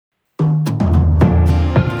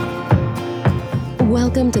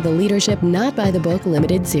Welcome to the Leadership Not by the Book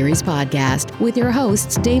Limited Series podcast with your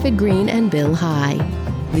hosts David Green and Bill High.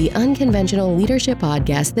 The unconventional leadership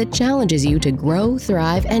podcast that challenges you to grow,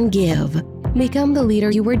 thrive, and give. Become the leader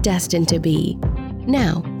you were destined to be.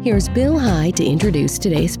 Now, here's Bill High to introduce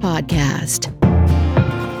today's podcast.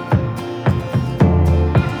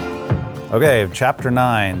 Okay, chapter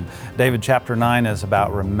 9. David, chapter 9 is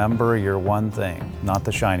about remember your one thing, not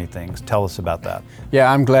the shiny things. Tell us about that. Yeah,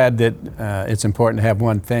 I'm glad that it's important to have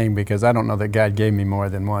one thing because I don't know that God gave me more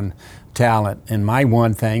than one talent. And my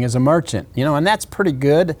one thing is a merchant, and that's pretty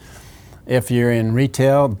good. If you're in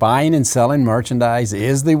retail, buying and selling merchandise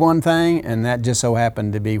is the one thing, and that just so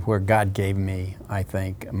happened to be where God gave me, I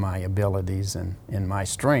think, my abilities and my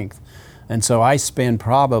strength. And so I spend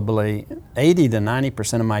probably 80 to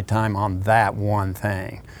 90% of my time on that one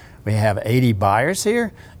thing. We have 80 buyers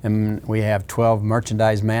here, and we have 12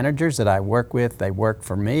 merchandise managers that I work with. They work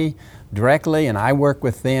for me directly, and I work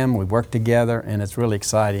with them. We work together, and it's really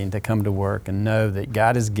exciting to come to work and know that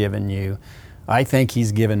God has given you. I think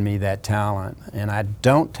He's given me that talent, and I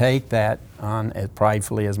don't take that on as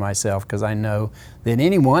pridefully as myself because I know that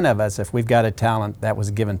any one of us, if we've got a talent, that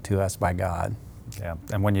was given to us by God. Yeah,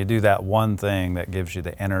 and when you do that one thing that gives you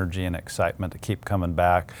the energy and excitement to keep coming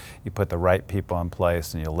back, you put the right people in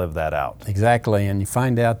place and you live that out. Exactly, and you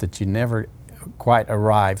find out that you never quite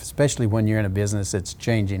arrive, especially when you're in a business that's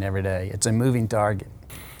changing every day. It's a moving target.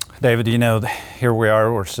 David, here we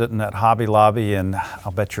are, we're sitting at Hobby Lobby, and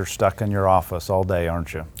I'll bet you're stuck in your office all day,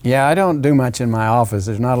 aren't you? Yeah, I don't do much in my office.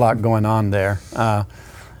 There's not a lot going on there.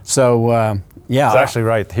 Yeah. It's actually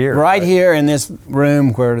right here. Right here in this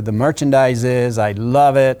room where the merchandise is. I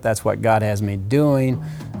love it. That's what God has me doing.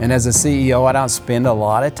 And as a CEO, I don't spend a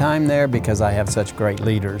lot of time there because I have such great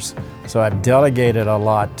leaders. So I've delegated a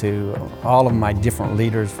lot to all of my different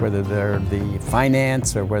leaders, whether they're the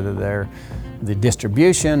finance or whether they're the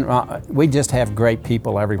distribution. We just have great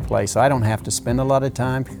people every place. So I don't have to spend a lot of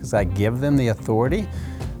time because I give them the authority.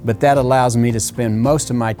 But that allows me to spend most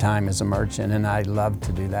of my time as a merchant, and I love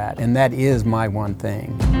to do that. And that is my one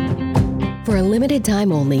thing. For a limited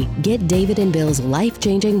time only, get David and Bill's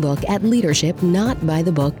life-changing book at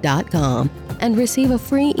leadershipnotbythebook.com and receive a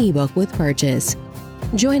free ebook with purchase.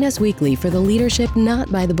 Join us weekly for the Leadership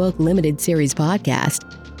Not by the Book Limited Series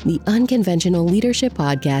podcast, the unconventional leadership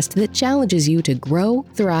podcast that challenges you to grow,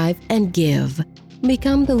 thrive, and give.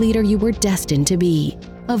 Become the leader you were destined to be.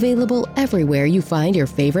 Available everywhere you find your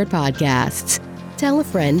favorite podcasts. Tell a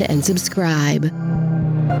friend and subscribe.